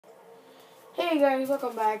Hey guys,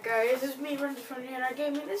 welcome back guys. This is me, Renzo from here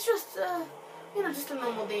Gaming. It's just just a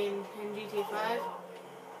normal day in GTA5.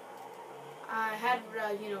 I had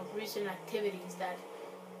recent activities that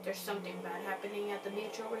there's something bad happening at the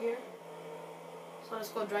beach over here. So let's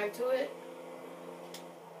go drive to it.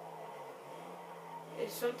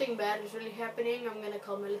 If something bad is really happening, I'm gonna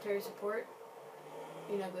call military support.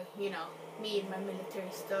 Me and my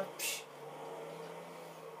military stuff. Psh.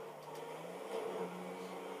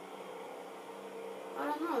 I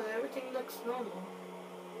don't know, everything looks normal.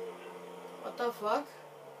 What the fuck?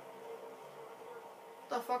 What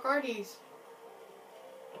the fuck are these?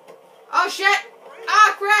 Oh shit!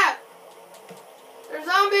 Ah crap! They're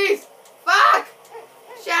zombies! Fuck!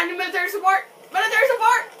 Shit, I need military support! Military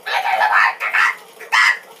support! Military support!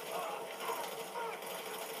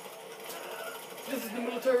 This is the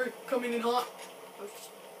military coming in hot.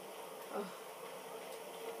 Oh.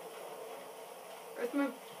 Where's my...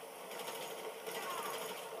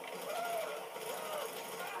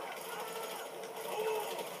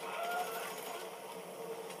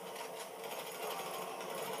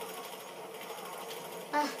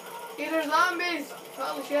 These are zombies!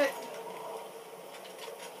 Holy shit.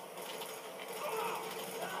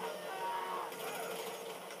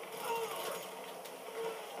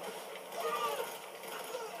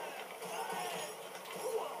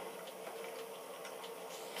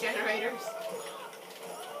 Generators.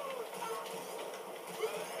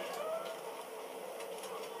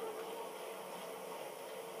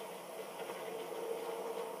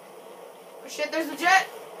 Oh shit, there's a jet!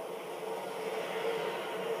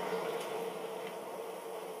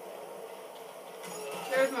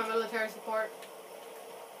 There's my military support.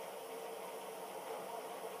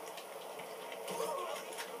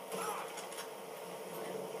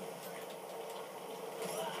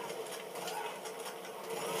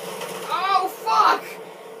 Oh fuck!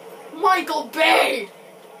 Michael Bay!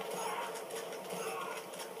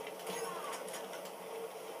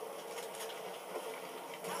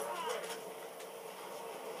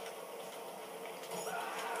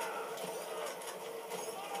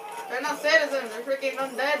 They're not citizens, they're freaking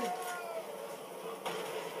undead.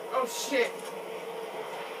 Oh shit.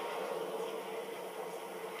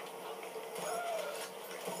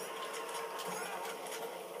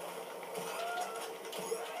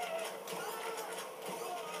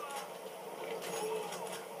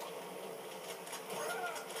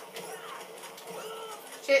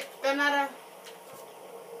 Shit, Granada.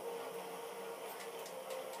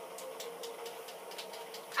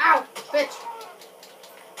 Ow, bitch.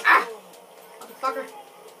 Ah, motherfucker.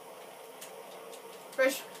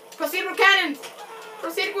 Fresh. Proceed with cannons.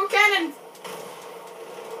 Proceed with cannons.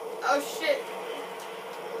 Oh shit.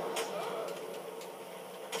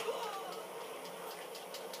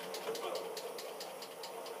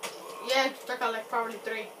 Yeah, took out like probably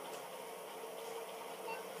 3.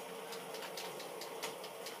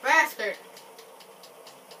 Bastard.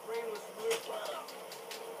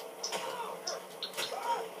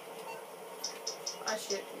 Oh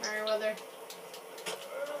shit, Merryweather.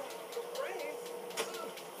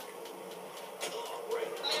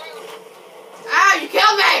 Ah, you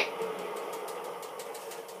killed me!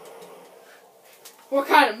 What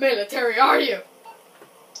kind of military are you?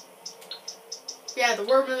 Yeah, the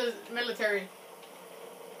word military.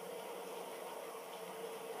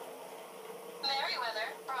 Merryweather,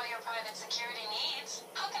 for all your private security needs.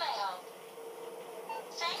 How can I help?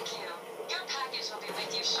 Thank you. Your package will be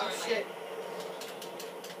with you shortly. Oh shit.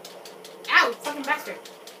 Ow, fucking bastard.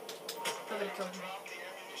 I'm gonna kill him.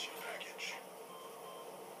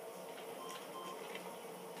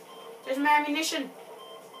 There's my ammunition.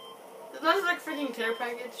 That's like freaking care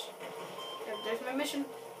package. Yep, there's my mission.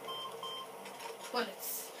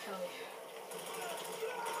 Bullets. Hell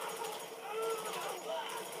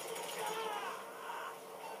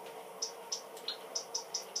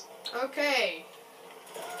yeah. Okay.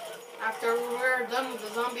 After we're done with the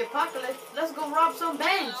zombie apocalypse, let's go rob some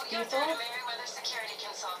banks, Hello, people. you're Merryweather Security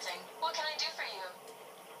Consulting. What can I do for you?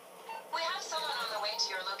 We have someone on the way to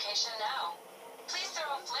your location now. Please throw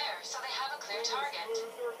a flare so they have a clear target.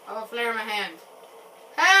 I have a flare in my hand.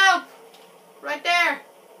 Help! Right there.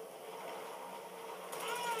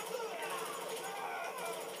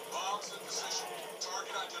 Bombs in position.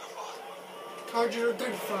 Target identified. Target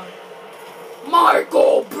identified.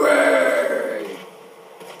 Michael Bay!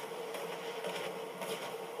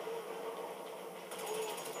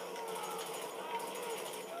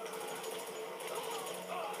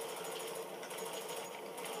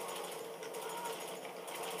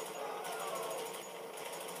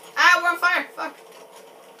 Ah, we're on fire! Fuck!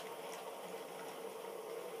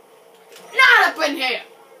 Not up in here!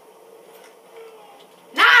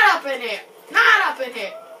 in here. Not up in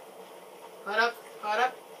here. Hold up. Hold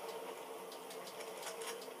up.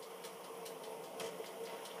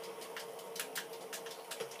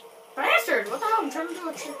 Bastard! What the hell? I'm trying to do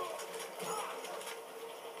a trick.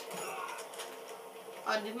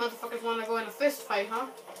 Oh, these motherfuckers want to go in a fist fight, huh?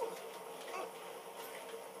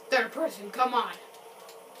 Third person, come on.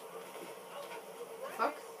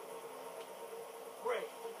 Fuck.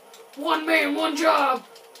 One man, one job.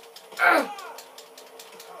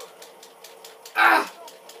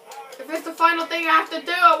 If it's the final thing I have to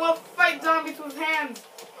do, I won't fight zombies with hands.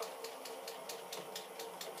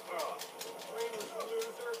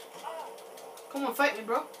 Come on, fight me,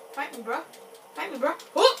 bro. Fight me, bro. Fight me, bro.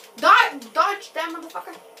 Oh, dodge, that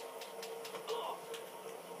motherfucker.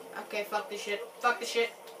 Okay, fuck this shit. Fuck this shit.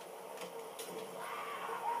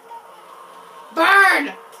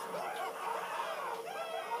 Burn!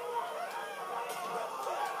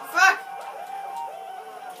 Fuck!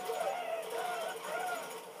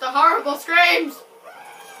 The horrible screams!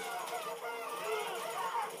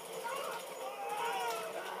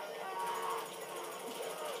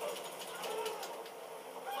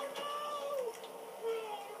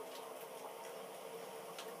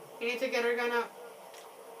 You need to get her gun out.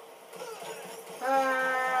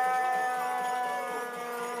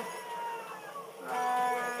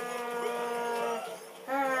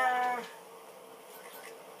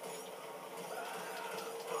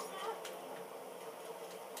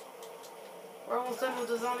 We're almost done with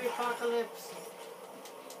the zombie apocalypse.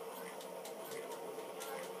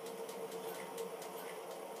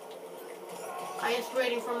 I am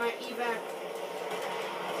waiting for my evac.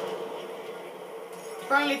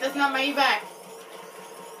 Apparently that's not my evac.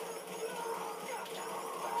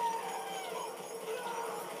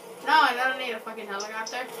 No, I don't need a fucking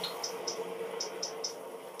helicopter.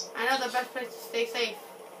 I know the best place to stay safe.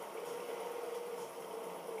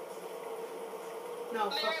 No,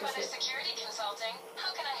 fuck this shit. Security Consulting.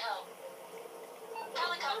 How can I help?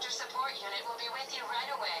 Helicopter support unit will be with you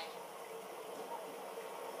right away.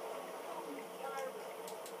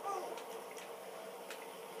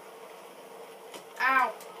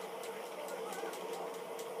 Ow.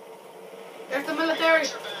 There's the military.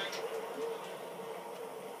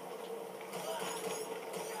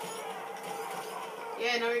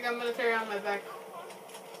 Yeah, now we got military on my back.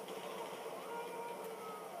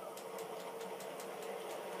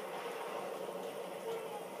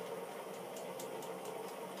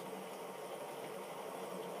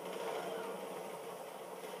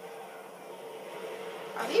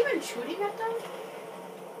 Are they even shooting at them?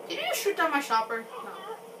 Did you shoot down my shopper? No.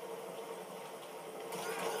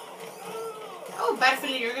 Oh, bad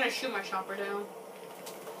feeling you're gonna shoot my shopper down.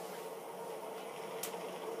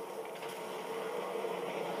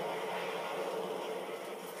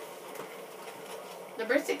 They're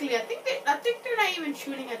basically, I think they're not even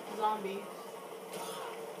shooting at the zombies.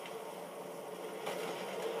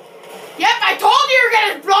 Yep, I told you you're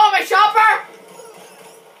gonna blow up my shopper!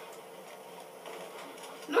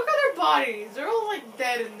 Look at their bodies. They're all like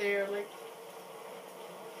dead in there. Like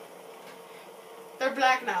they're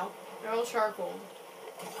black now. They're all charcoal.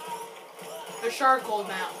 They're charcoal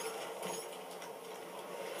now.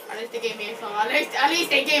 At least they gave me ammo. At least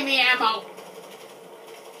they gave me ammo.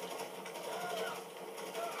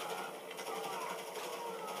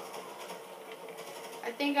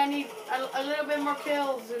 I think I need a little bit more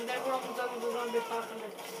kills, and then we're almost done with the zombie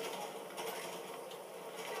apocalypse.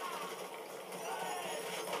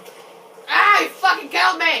 Ah, you fucking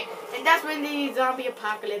killed me! And that's when the zombie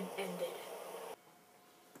apocalypse ended.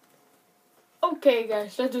 Okay,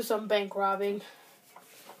 guys, let's do some bank robbing.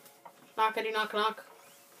 Knockity knock knock.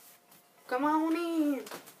 Come on in.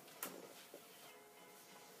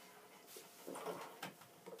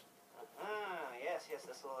 Yes,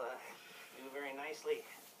 this will do very nicely.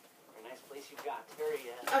 Very nice place you've got. Very,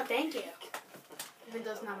 Oh, thank you. Even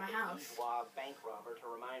though it's not my house. Bourgeois bank robber to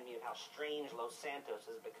remind me of how strange Los Santos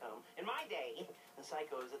has become. In my day, the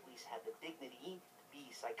psychos at least had the dignity to be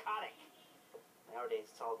psychotic. Nowadays,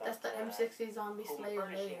 it's all about That's the M60 zombie home slayer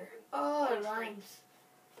furnishing layer. and Oh, it home rhymes.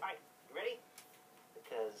 Alright, you ready?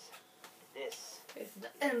 Because this It's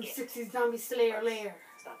the M60 zombie slayer layer.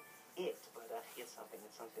 it's not it, but it's something.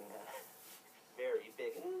 It's something very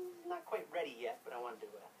big. Not quite ready yet, but I wanted to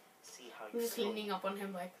see how I'm you just feel. leaning up on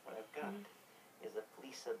him like. What I've got is a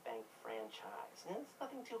Lisa Bank franchise. And it's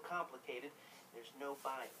nothing too complicated. There's no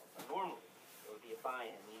buy-in. Normally, there would be a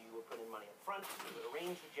buy-in. You would put in money up front, you would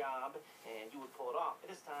arrange the job, and you would pull it off. But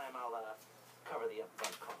this time, I'll cover the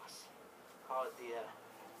upfront costs. Call it the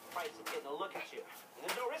price of getting a look at you. And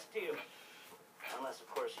there's no risk to you. Unless, of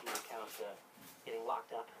course, you count getting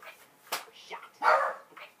locked up or shot.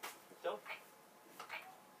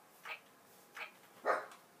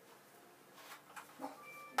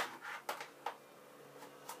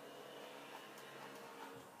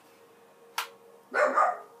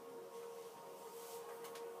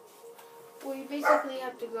 basically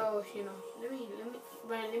have to go, you know,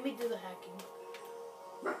 Brian, let me do the hacking.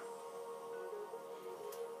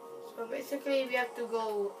 So basically we have to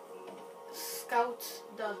go scout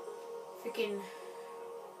the freaking,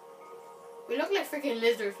 we look like freaking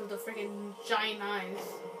lizards with the freaking giant eyes.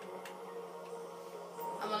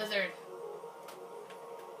 I'm a lizard.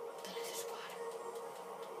 The lizard squad.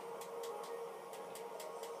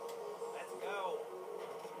 Let's go.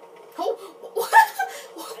 Oh!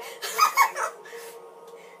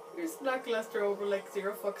 Here's lackluster over like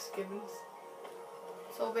 0 fucks given.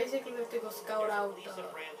 So basically we have to go scout There's out a Lisa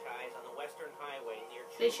franchise on the Western Highway near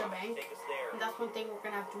Glacier Chubut. Bank. Take us there. And that's one thing we're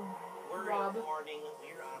gonna have to We're rob. warning,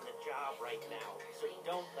 we're on the job right now, so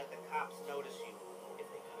don't let the cops notice you. If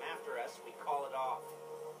they come after us, we call it off.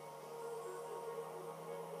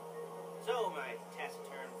 So, my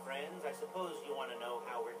taciturn friends, I suppose you want to know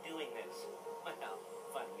how we're doing this. Well,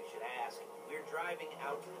 funny you should ask. We're driving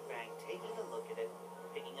out to the bank, taking a look at it,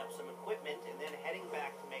 picking up some equipment, and then heading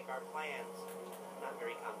back to make our plans. Not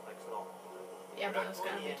very complex at all. Yeah, but We're not it's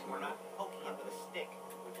gonna going be in, we're tomorrow. not poking it with a stick.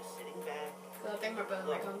 We're just sitting back. So I think my brother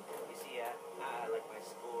might come. You see, I like my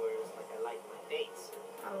scores like I like my dates.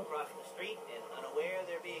 Oh. Across the street and unaware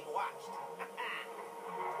they're being watched. I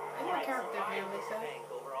don't care if they're why here like this that. bank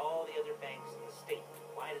over all the other banks in the state?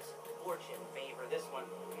 Why does fortune favor this one?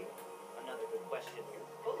 Another good question. You're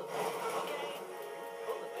full of them. Okay.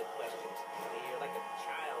 Full of good questions. You're like a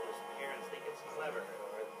child whose parents think it's clever,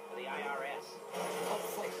 or the IRS. Oh,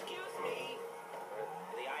 fuck. Excuse me. Or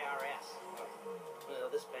the IRS.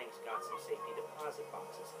 Well, this bank's got some safety deposit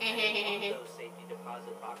boxes. And in those safety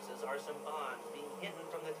deposit boxes are some bonds being hidden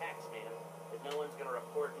from the tax man that no one's going to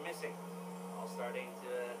report missing. All starting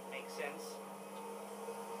to make sense.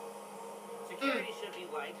 Security should be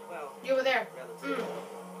light. Well, You were there. relatively.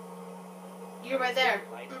 You were right there.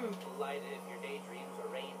 Light, light if your daydreams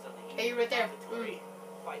or raids on the Hey, you right there. depository.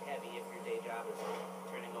 Quite heavy if your day job is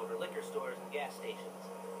turning over liquor stores and gas stations.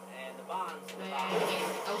 And the bonds in the box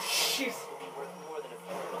Oh, shit. will be worth more than a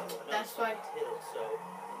few bucks. That's why. So,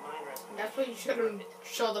 the minor estimation That's why you shouldn't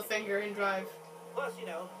show the finger and drive. Plus, you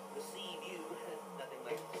know, the sea view. Nothing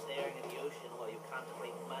like staring at the ocean while you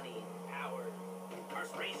contemplate money, power,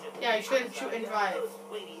 incarceration. Yeah, you shouldn't shoot and drive. Those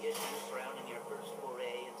weighty issues surrounding your first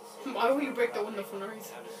foray into city. Why would you break the window for no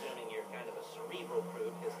reason? I'm assuming you're kind of a cerebral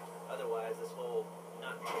prude, because otherwise this whole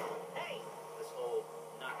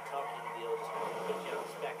not talking deal just kind of puts you on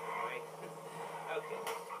the spectrum, right? Okay.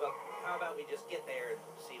 Well, how about we just get there and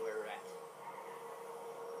see where we're at?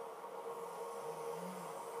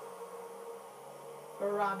 For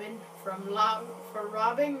robbing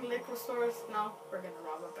liquor stores. No, we're gonna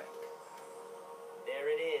rob a bank. There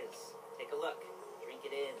it is. Take a look. Drink it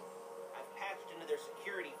in. I've patched into their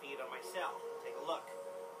security feed on my cell. Take a look.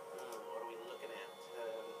 What are we looking at?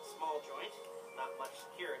 Small joint. Not much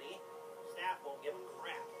security. Staff won't give a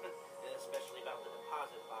crap. Especially about the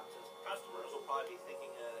deposit boxes. Customers will probably be thinking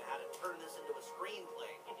how to turn this into a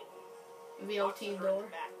screenplay. VLT Boxes are in door. the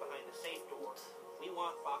back behind the safe door. We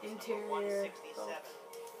want box Interior. number 167.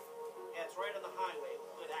 Yeah, it's right on the highway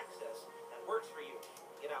with good access. That works for you.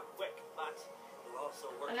 Get out quick, but it'll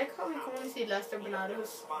also work. I like how we can only see Lester Bernardo's.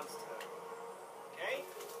 Response time. Okay?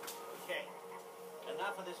 Okay.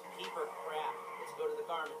 Enough of this peeper crap. Let's go to the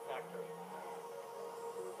garment factory.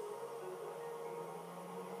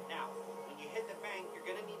 Now, when you hit the bank, you're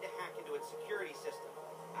going to need to hack into its security system.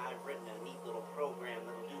 I've written a neat little program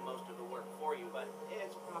that'll do most of the work for you, but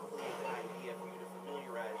it's probably a good idea for you to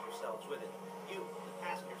familiarize yourselves with it. You, the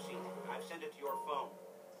passenger seat, I've sent it to your phone.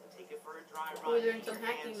 Take it for a dry run. We're doing Keep some your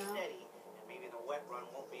hacking hands now. steady, and maybe the wet run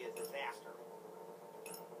won't be a disaster.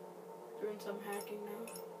 Doing some hacking now.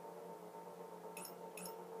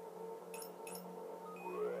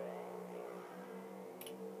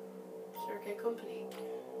 Circuit complete.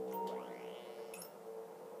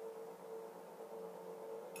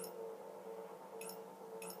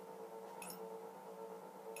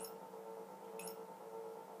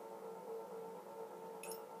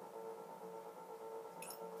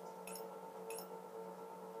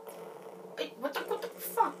 Hey, what the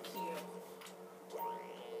fuck you?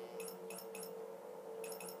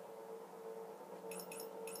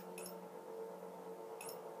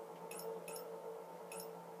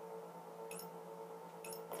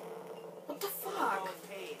 What the fuck?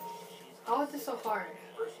 How is this so hard?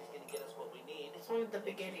 First, she's gonna get us what we need. It's only the She's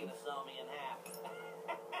beginning. gonna saw me in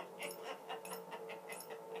half.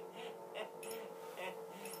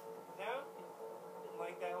 No? Didn't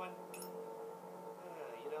like that one?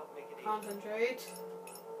 You don't make it easy. Concentrate.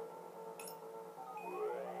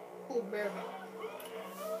 Ooh, barely.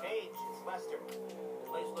 Paige, it's Lester. The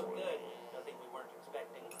place looked good. Nothing we weren't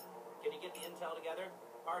expecting. Can you get the intel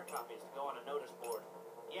hard copies to go on a notice board.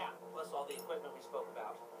 Yeah, plus all the equipment we spoke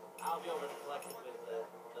about. I'll be over to collect it with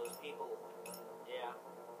those people. Yeah.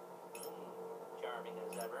 Charming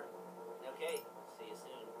as ever. Okay, see you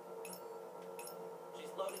soon. She's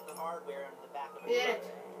loading the hardware into the back of her truck.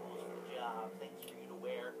 Most for the job, things for you to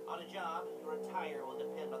wear. On a job, your attire will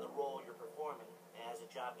depend on the role you're performing. As the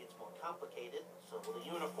job gets more complicated, so will the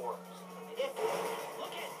uniforms.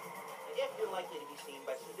 If you're likely to be seen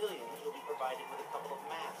by civilians, you'll be provided with a couple of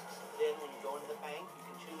masks. Then, when you go into the bank, you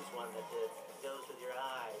can choose one that goes with your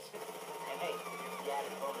eyes. And hey, the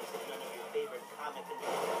added bonus is none of your favorite comic and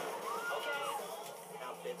okay.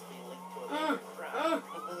 Outfits being linked to a crowd.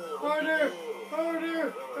 Harder!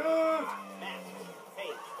 Masks.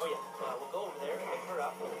 Hey, oh yeah, we'll go over there, pick her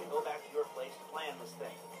up, and go back to your place to plan this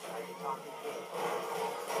thing. I can talk you through it.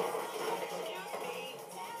 Excuse me.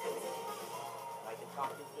 I can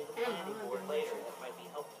talk you through the planning board later. That might be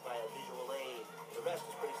helped by a visual aid. The rest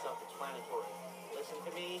is pretty self-explanatory. Listen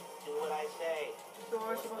to me, do what I say.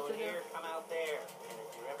 What's going here, come out there. And if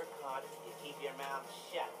you're ever caught, you keep your mouth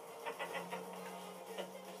shut.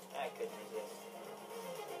 I couldn't resist.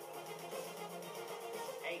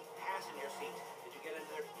 Hey, passenger seat. Did you get into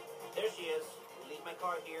there? There she is. Leave my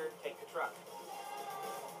car here, take the truck.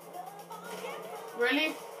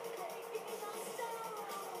 Really?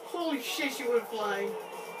 Holy shit, she went flying.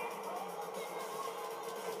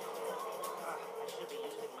 I should be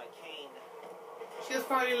using my cane. She was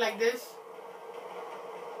probably like this.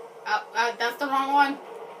 That's the wrong one.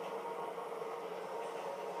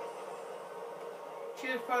 She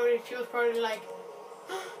was probably like,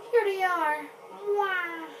 oh, here they are.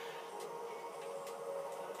 Wow.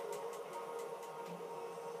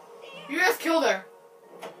 You just killed her.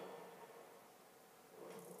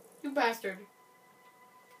 You bastard.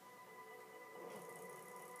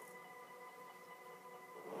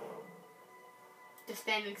 Just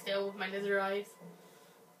standing still with my lizard eyes.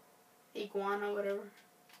 Iguana, whatever.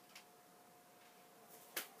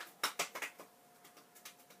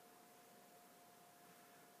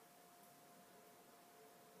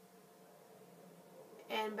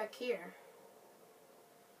 And back here.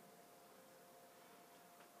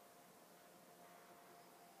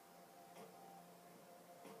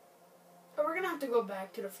 So we're gonna have to go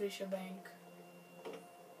back to the Felicia Bank.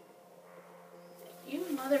 You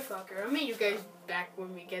motherfucker. I'll meet you guys back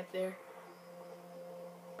when we get there.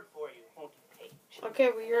 For you, won't you, Paige?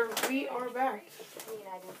 Okay, we are back. I mean,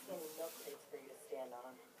 I didn't see any milk crates for you to stand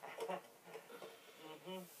on.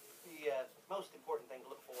 The most important thing to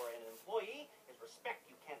look for in an employee is respect.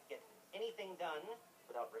 You can't get anything done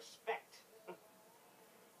without respect.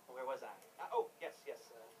 Where was I? Yes,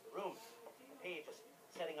 the room. Paige is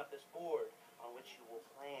setting up this board on which you will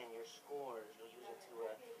plan your scores. You'll use it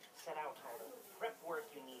to set out all the prep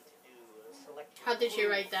work you need to do. Select. How did she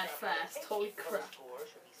write that fast? Holy crap. The score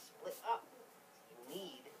should be split up. You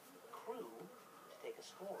need crew to take a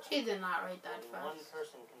score. She did not write that Only one fast.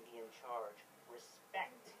 person can be in charge.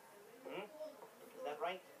 Respect. Is that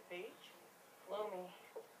right, Paige? Blow me.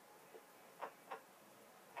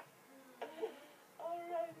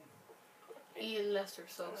 Alright. Ian Lester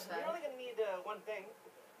so sad. You're only going to need one thing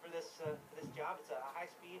for this job. It's a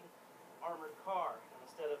high-speed armored car. And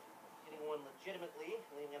instead of getting one legitimately,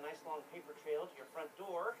 leaving a nice long paper trail to your front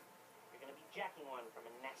door, you're going to be jacking one from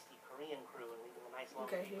a nasty Korean crew and leaving a nice long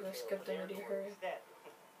Okay, paper let's trail skip to the their video. door Hurry. instead.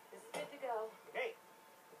 This is good to go. Okay.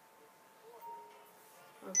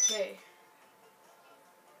 Okay.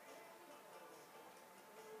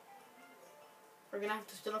 We're gonna have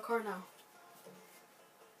to steal a car now.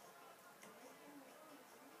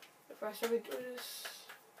 The faster we do this.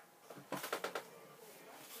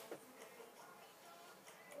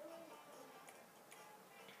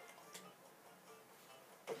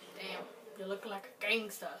 Damn, you look like a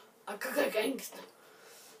gangster. A gangster.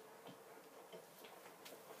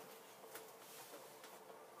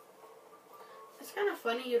 It's kind of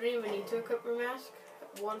funny, you don't even need to equip your mask.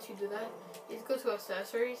 Once you do that, you just go to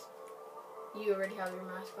accessories. You already have your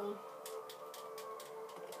mask on.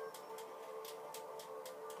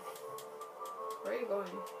 Where are you going?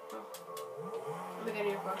 Oh. Let me get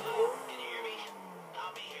in your car. Can you hear me?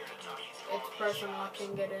 I'll be here to talk you through It's all these personal, I jobs.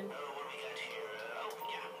 can get in. What do we got here?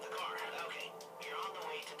 The car. Okay. You're on the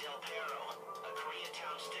way to Del Perro. A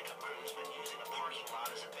Koreatown stick-up crew's been using a parking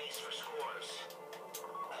lot as a base for scores.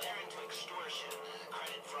 They're into extortion,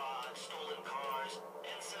 credit fraud, stolen cars,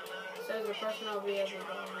 and some, It says the person will be able to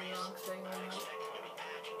go on the wrong thing I right expect them to be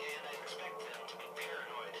packing, and I expect them to be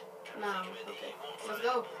paranoid. now. No, okay. Let's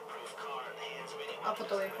go. Bulletproof car in the hands of anyone I'll put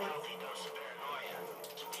the who has a waypoint. healthy dose of paranoia.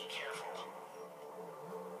 So be careful.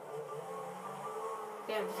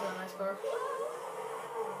 Damn, this is a nice car.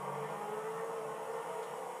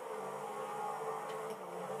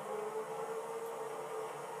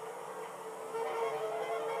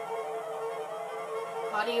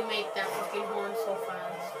 do you make that fucking horn so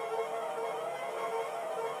fast?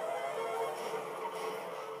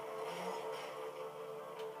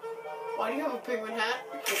 Why do you have a penguin hat?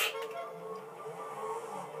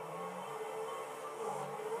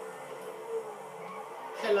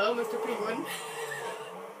 Hello, Mr. Penguin.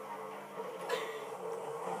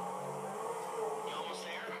 You almost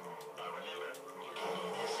there? Remember, you can do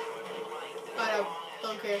this however you like. Hold up.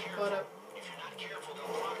 Don't care. Hold up. If you're not careful,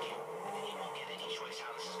 they'll block you, and then you won't get any choice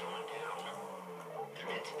how this is going down. They're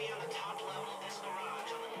meant to be on the top level of this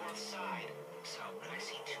garage on the north side. So, I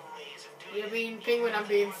see two ways of doing You're it. being Penguin, I'm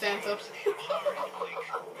being Santa. Hard and quick.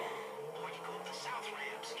 Or you go up the south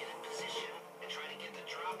ramps, get in position, and try to get the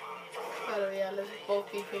drop on them from cover. Oh yeah, let's both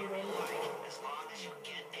be Penguin. As long as you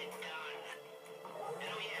get it done. And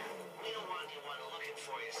oh yeah, we don't want anyone looking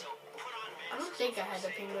for you, so put on masks. I don't think I had the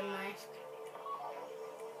penguin mask.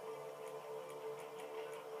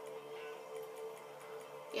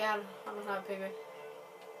 Yeah, I don't have a penguin.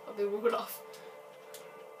 I'll be Rudolph.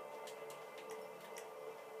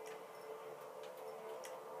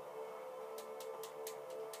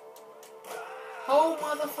 Ho,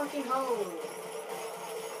 motherfucking ho!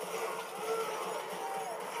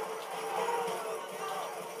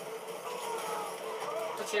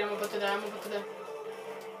 Oh shit, I'm about to die, I'm about to die.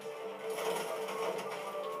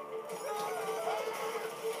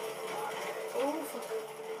 Oh fuck.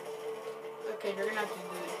 Okay, you're gonna have to do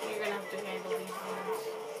it. You're gonna have to handle these ones.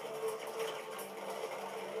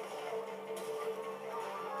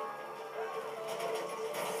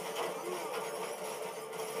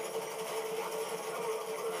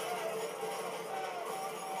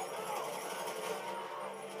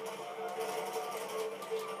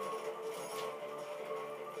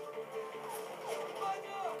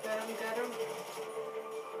 Got him.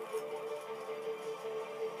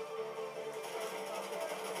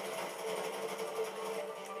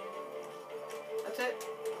 That's it.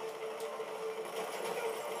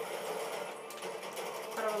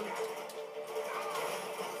 Got him.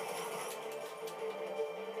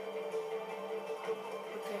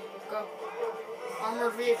 Okay, go.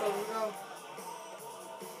 Armored vehicle, go.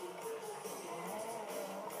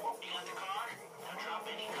 You got the car? Now drop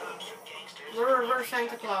any cops or gangsters. We're reverse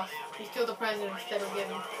Santa Claus. He's still the president instead of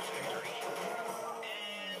giving. And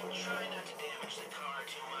try not to damage the car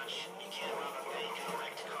too much. You can't rob a bank in a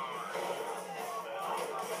wrecked car.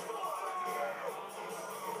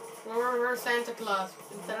 We're reverse Santa Claus.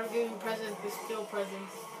 Instead of giving presents, we steal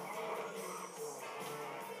presents.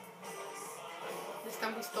 This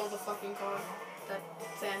time we stole the fucking car that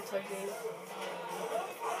Santa gave.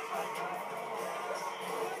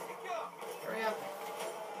 Hurry up.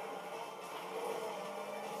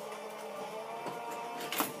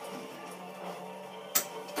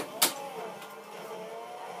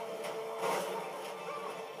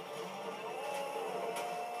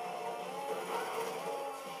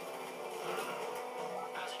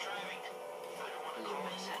 How's it driving? I don't want to call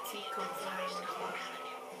this a He vehicle comes fast out. car.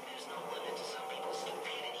 There's no limit to some people's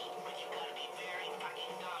stupidity, but you gotta be very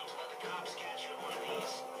fucking dumb to let the cops catch you in one of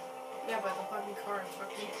these. Yeah, but the fucking car is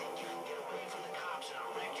fucking. If you think you can get away from the cops in a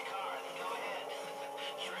wrecked car, then go ahead.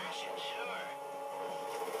 Trash it, sure.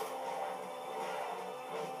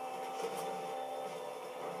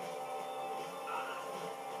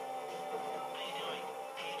 How you doing?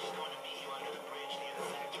 Paige is going to meet you under the bridge near the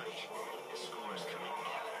factory. The score's coming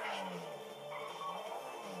together.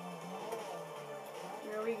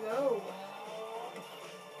 Here we go.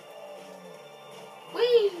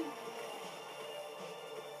 Whee!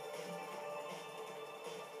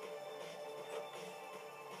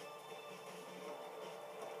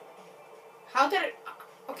 How did it?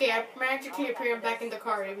 Okay, I magically appeared back in the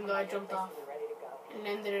car even though I jumped off You're ready to go. and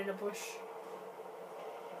ended in a bush.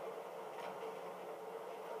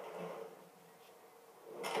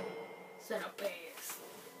 Set up pass.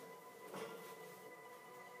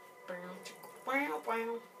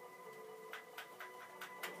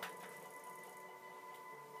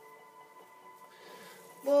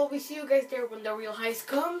 Well, we see you guys there when the real heist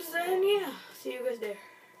comes, and yeah, see you guys there.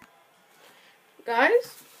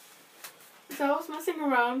 Guys, so I was messing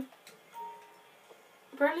around.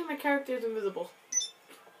 Apparently my character is invisible.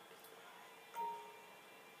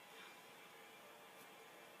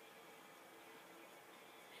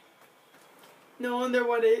 No wonder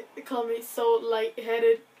why they call me so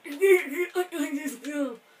lightheaded.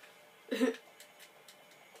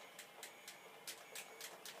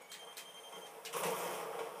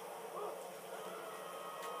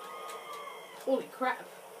 Holy crap.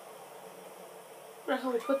 Where the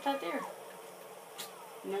hell we put that there?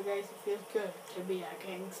 You know guys, it feels good to be a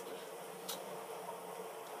gangster.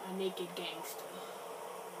 A naked gangster.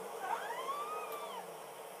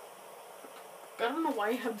 I don't know why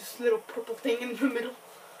I have this little purple thing in the middle.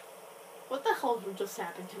 What the hell just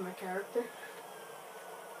happened to my character?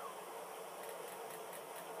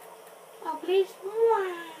 Oh, please.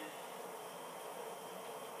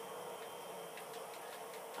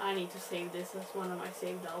 I need to save this as one of my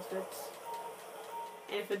saved outfits.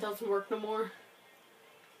 And if it doesn't work no more,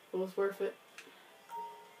 it was worth it.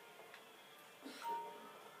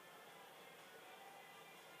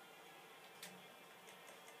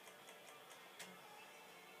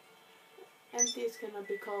 Empty is gonna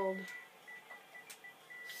be called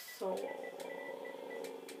soul.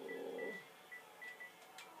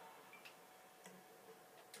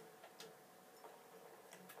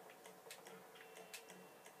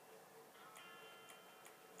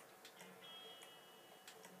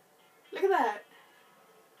 Look at that.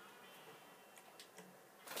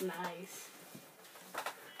 Nice.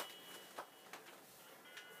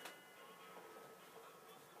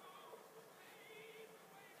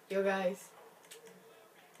 Yo guys,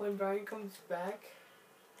 when Brian comes back,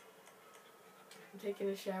 I'm taking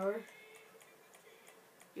a shower.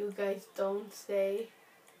 You guys don't stay.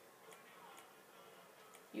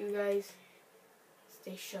 You guys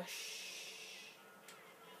stay shush.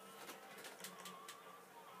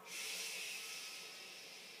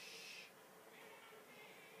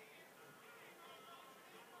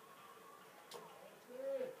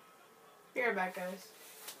 Be right back, guys.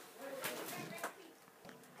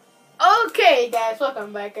 Okay, guys,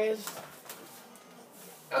 welcome back, guys.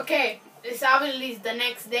 Okay, it's obviously the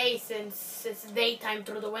next day since it's daytime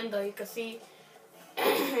through the window, you can see.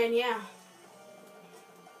 And yeah.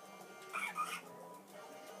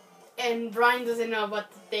 And Brian doesn't know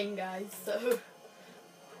about the thing, guys, so.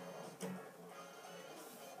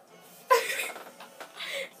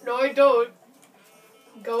 No, I don't.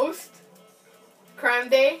 Ghost, Crime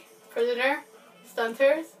Day, Prisoner,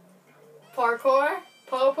 Stunters, Parkour,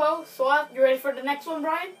 Popo, SWAT. You ready for the next one,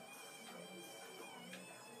 Brian?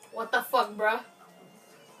 What the fuck, bruh?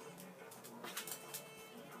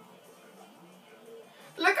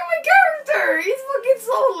 Look at my character! He's fucking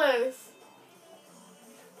soulless!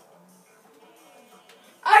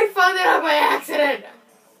 I found it out by accident!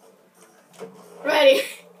 Ready?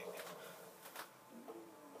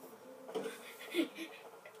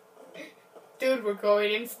 Dude, we're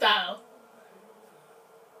going in style.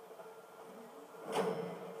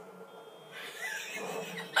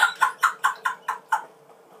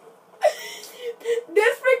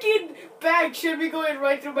 This freaking bag should be going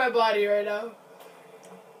right through my body right now.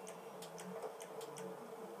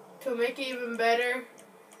 To make it even better,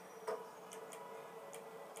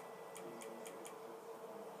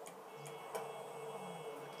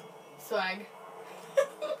 swag.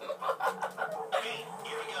 Okay,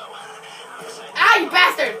 here we go. Ah, you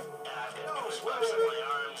bastard! I've got goosebumps on my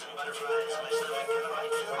arms and butterflies in my stomach and a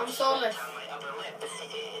right foot I'm soulless. on my upper lip. You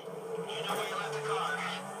know where you left the car?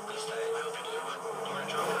 At least I hope you do. You were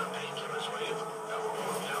drunk on painkillers, were you? No,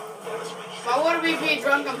 that was me. Why would we be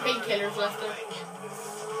drunk on painkillers, Lester?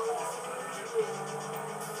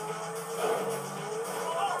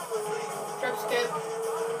 Trip skip.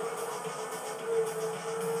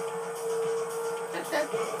 That's it.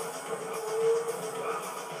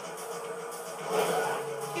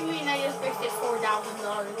 You mean I just wasted $4,000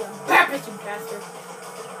 on purpose, you bastard?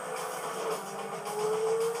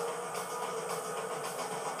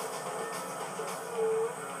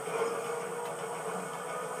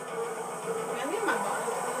 Can I get my body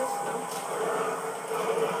for this though?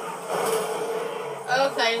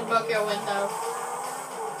 Oh, I just broke your window.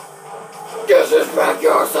 Disrespect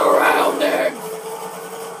your surroundings!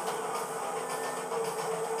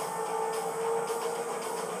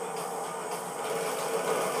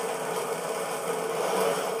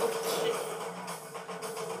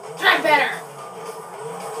 Try better!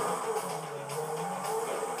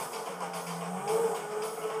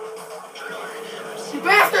 You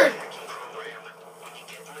bastard! When you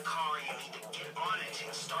get in the car, you need to get on it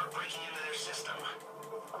and start breaking into their system.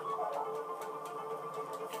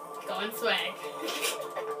 Going swag.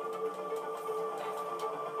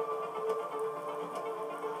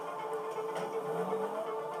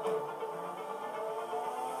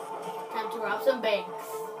 Time to rob some banks.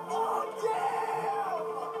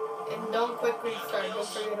 And don't quick restart, don't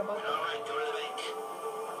forget about that. Alright, go to the bank.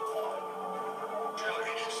 Driller,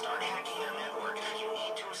 start hacking their network. You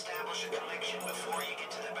need to establish a connection before you get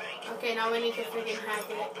to the bank. Okay, now we need to freaking hack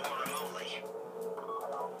it. Or remotely.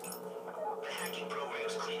 The hacking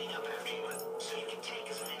program's cleaning up after you, so you can take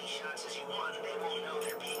as many shots as you want and they won't know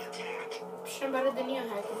they're being attacked. I'm better than you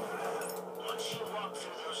hacking. Once you walk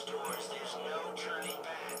through those doors, there's no turning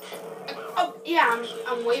back. Oh, yeah, Yeah,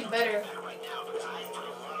 I'm way better. Right now, because I put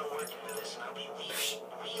a lot of work into this, and I'll be really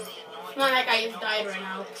annoyed. Not like I just died right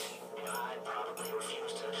now. You know, I'd probably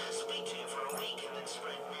refuse to speak to you for a week and then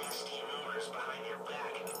spread nasty rumors behind your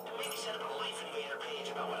back and maybe set up a Life Invader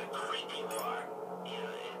page about what a creep you are. You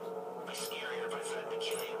know, it'd be scarier if I threatened to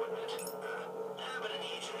kill you, wouldn't it? But in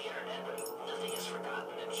the age of the internet, nothing is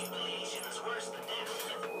forgotten, and humiliation is worse than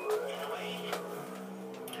death. In a way.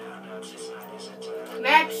 No, it's not, is it?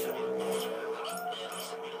 Next.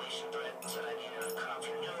 Some mutilation threat said I needed to cut off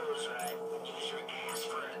your nose, or I'd use your ass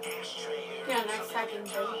for an ashtray. Yeah, next second,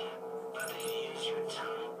 baby. Use your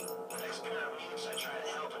tongue. The next pair of mutes I try to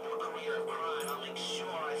help into a career of crime, I'll make sure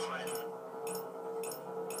I threaten.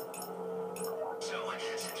 So,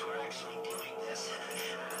 since we're actually doing this,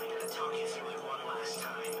 I'm going to talk you through it one last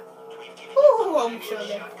time. We've given Ooh, I'm sure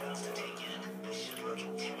that. shotguns to take in. This should look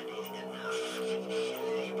intimidating enough.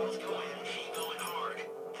 You both go in, you go in hard.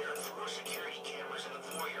 There are 4 security cameras in the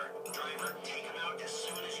foyer. Driver, take them out as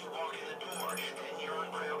soon as you walk in the door. Then you're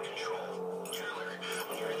on crowd control. Driller,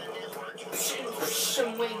 when you're in the network,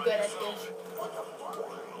 I'm way good at this.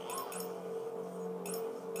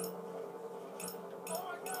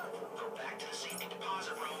 go back to the safety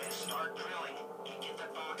deposit room and start drilling. You get the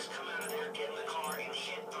box, come out of there, get in the car, and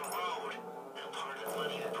hit the road. Now part of the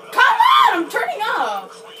money I put Come on, I'm turning up.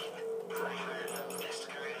 clean. I hired the best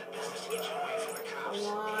guy in the business to get you away from the cops.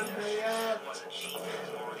 Come on, hurry up. It wasn't cheap,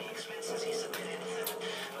 more the expenses he submitted.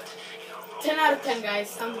 But, you know, 10 out of 10,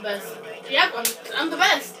 guys. I'm the best. Yep, I'm the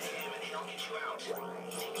best. him and he'll get you out. You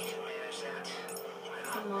think you can manage that?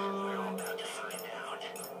 Come on. About to find out.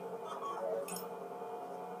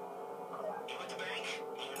 You at the bank?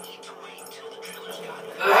 You need to wait until the driller's got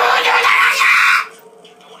it.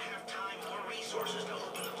 You don't have time or resources to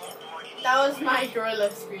open the vault door. That was my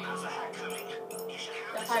gorilla scream. How's the hack coming? You should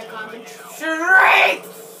have That's this how I done come by in now. straight.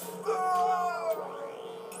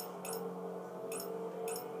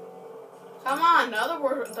 Come on, the other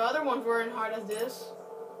ones weren't hard as this.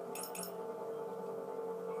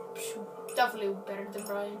 Definitely better than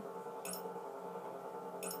Brian.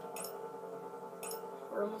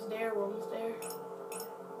 We're almost there. We're almost there.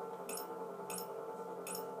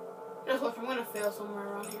 Just watch, I'm gonna fail somewhere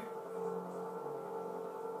around here.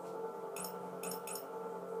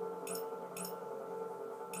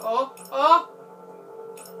 Oh!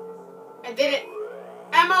 I did it!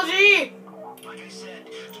 MLG! Like I said,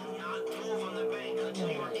 do not move on the bank until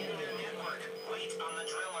you're in their network. Wait on the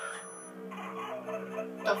driller.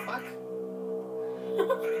 The fuck?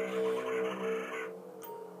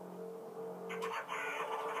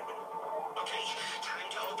 Okay, time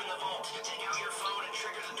to open the vault. Take out your phone and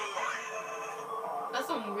trigger the door. That's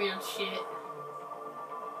some weird shit.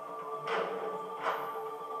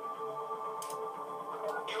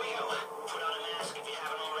 Here we go. Put on a mask if you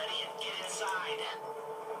haven't already and get inside.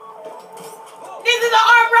 This is an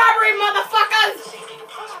armed robbery, motherfuckers! Safety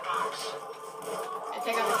deposit box. I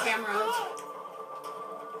take out the cameras.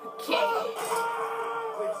 Okay.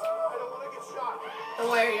 Don't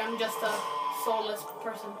worry, I'm just a soulless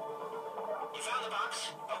person. You found the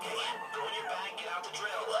box? Okay, go in your bag, get out the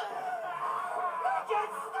drill.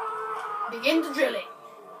 Begin the drilling.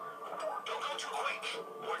 Don't go too quick,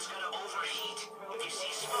 or it's gonna overheat. If you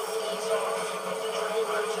see smoke, ease off. If the drill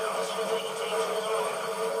burns out, this will take too long.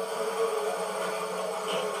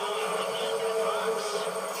 Keep going, we need that box.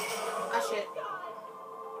 Ah, shit.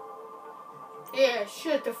 Yeah,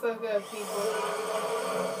 shut the fuck up, people.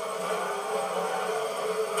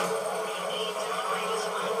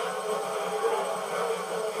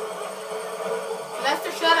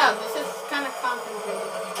 Lester, shut up. This is kind of complicated.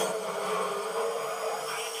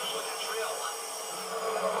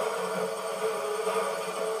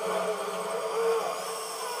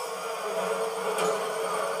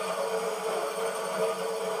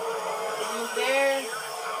 Almost there.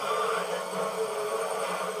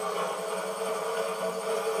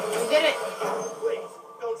 We did it.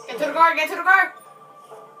 Get to the car. Get to the car.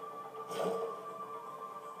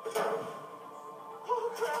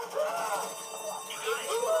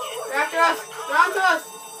 They're after us. They're onto us.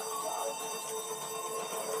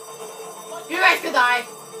 You guys could die.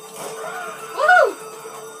 Woo!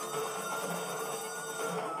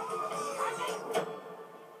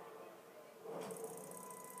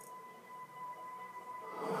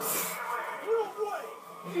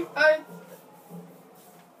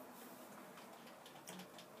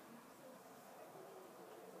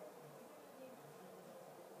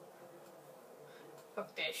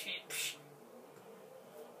 Fuck that shit. Psh.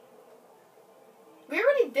 We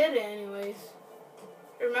already did it anyways.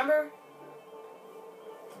 Remember?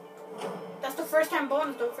 That's the first time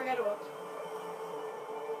bonus, don't forget about it.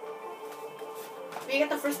 We get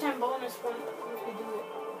the first time bonus once we do it.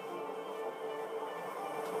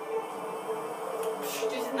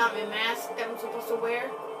 This is not my mask that I'm supposed to wear.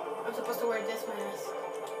 I'm supposed to wear this mask.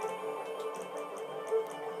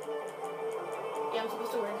 Yeah, I'm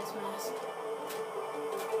supposed to wear this mask.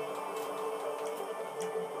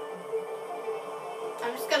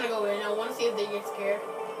 I'm just gonna go in. I want to see if they get scared.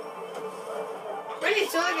 Really, they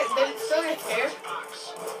still get scared?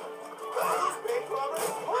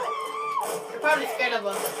 They're probably scared of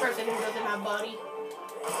a person who doesn't have body.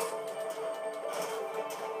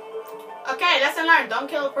 Okay, lesson learned. Don't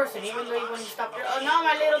kill a person, even though when you stop your... Oh, no,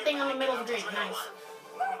 my little thing on the middle of the green. Nice.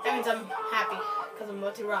 That means I'm happy, because I'm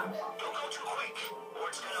about to run.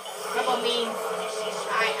 Rebel means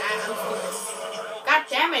I'm stupid. God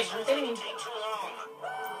damn it, I'm getting...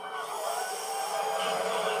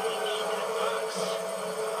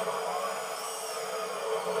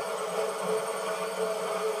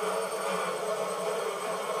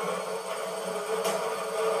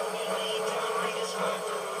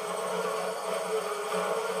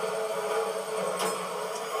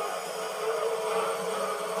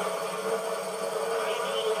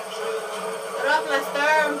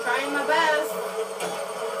 I'm trying my best.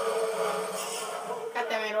 God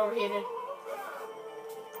damn it, overheated.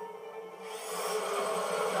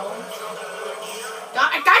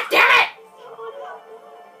 God damn it!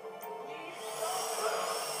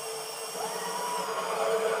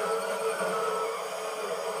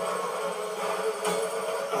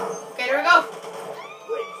 Okay, there we go.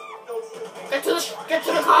 Get to the car. Get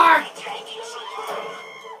to the car.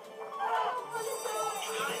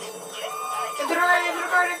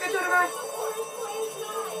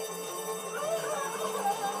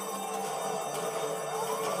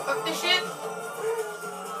 Fuck this shit.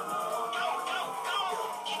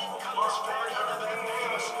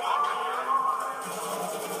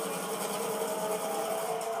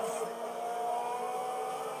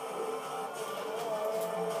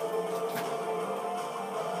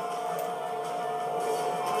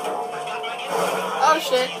 Oh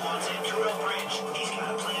shit.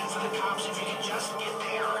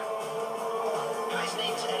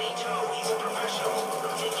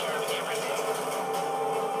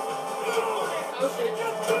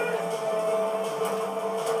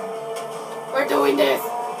 We're doing this!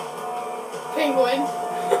 Penguin!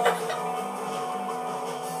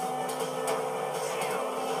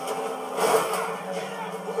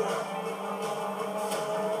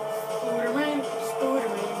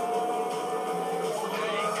 Scooterman.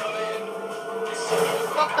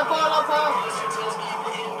 Fuck the polo po!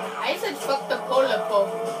 I said fuck the polo po.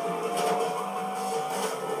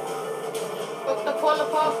 Fuck the polo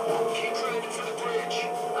po.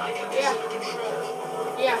 Yeah.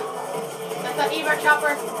 Yeah. That's an Eber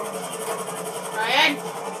chopper. Ryan.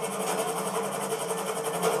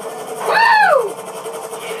 Woo!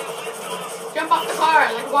 Jump off the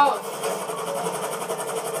car like whoa.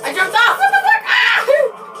 I jumped off. What the fuck? Ah!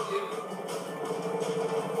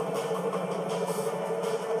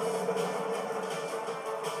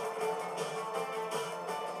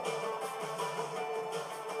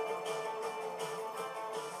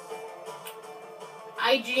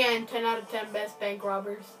 IGN 10 out of 10 best bank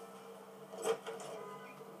robbers.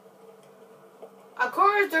 Of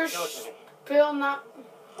course, there's still not.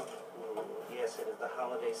 Yes, it is the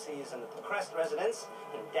holiday season at the Crest residence,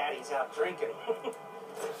 and Daddy's out drinking.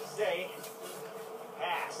 Say,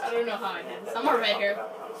 pass. I don't know how it ends. I'm right here.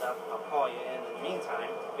 Comes up, I'll call you in. In the meantime,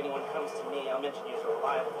 if anyone comes to me, I'll mention you as a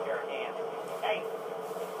reliable pair of hands. Hey,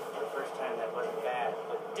 the first time that wasn't bad,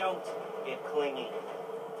 but don't get clingy.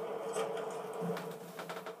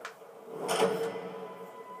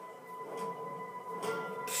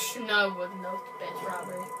 No, it wasn't no best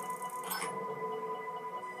robbery.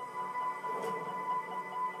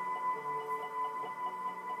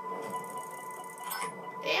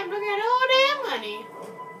 Damn, look at all that money.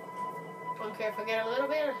 Don't care if I get a little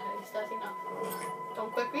bit, at least that's enough.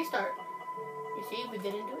 Don't quick restart. You see, we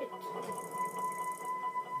didn't do it.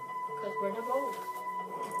 Because we're the bold.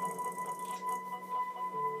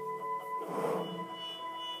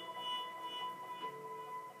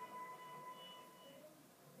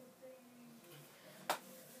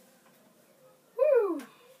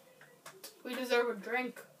 We deserve a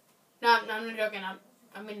drink. No, I'm not joking.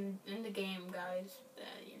 I'm in the game, guys.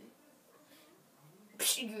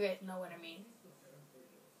 You guys know what I mean.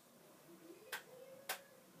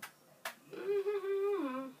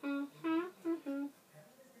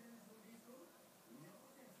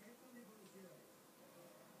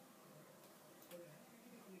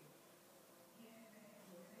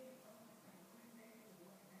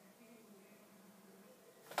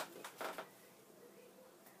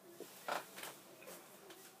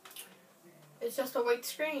 It's just a white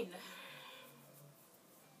screen.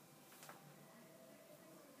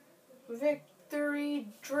 Victory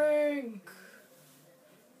drink.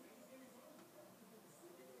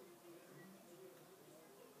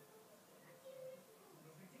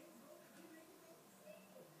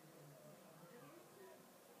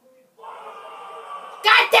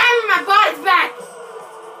 God damn it, my body's back!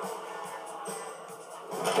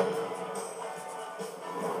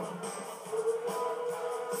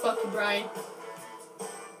 Fuck you, Brian.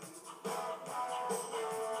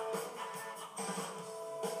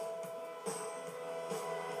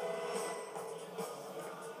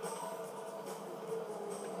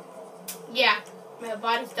 Yeah, my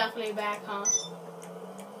body's definitely back, huh?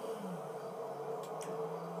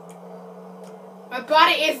 My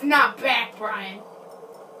body is not back, Brian.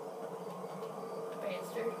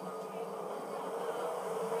 Bastard.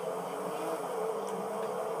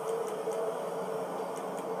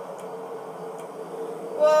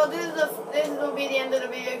 Well, this will be the end of the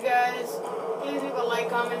video, guys. Please leave a like,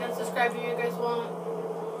 comment, and subscribe if you guys want.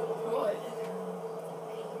 What?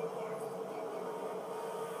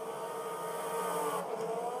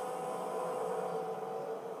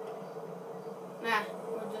 Nah,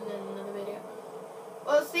 we'll do that in another video.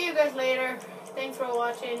 Well, see you guys later. Thanks for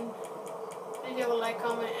watching. Please leave a like,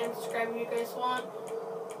 comment, and subscribe if you guys want.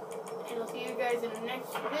 And I'll see you guys in the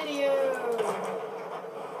next video.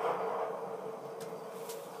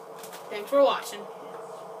 Thanks for watching.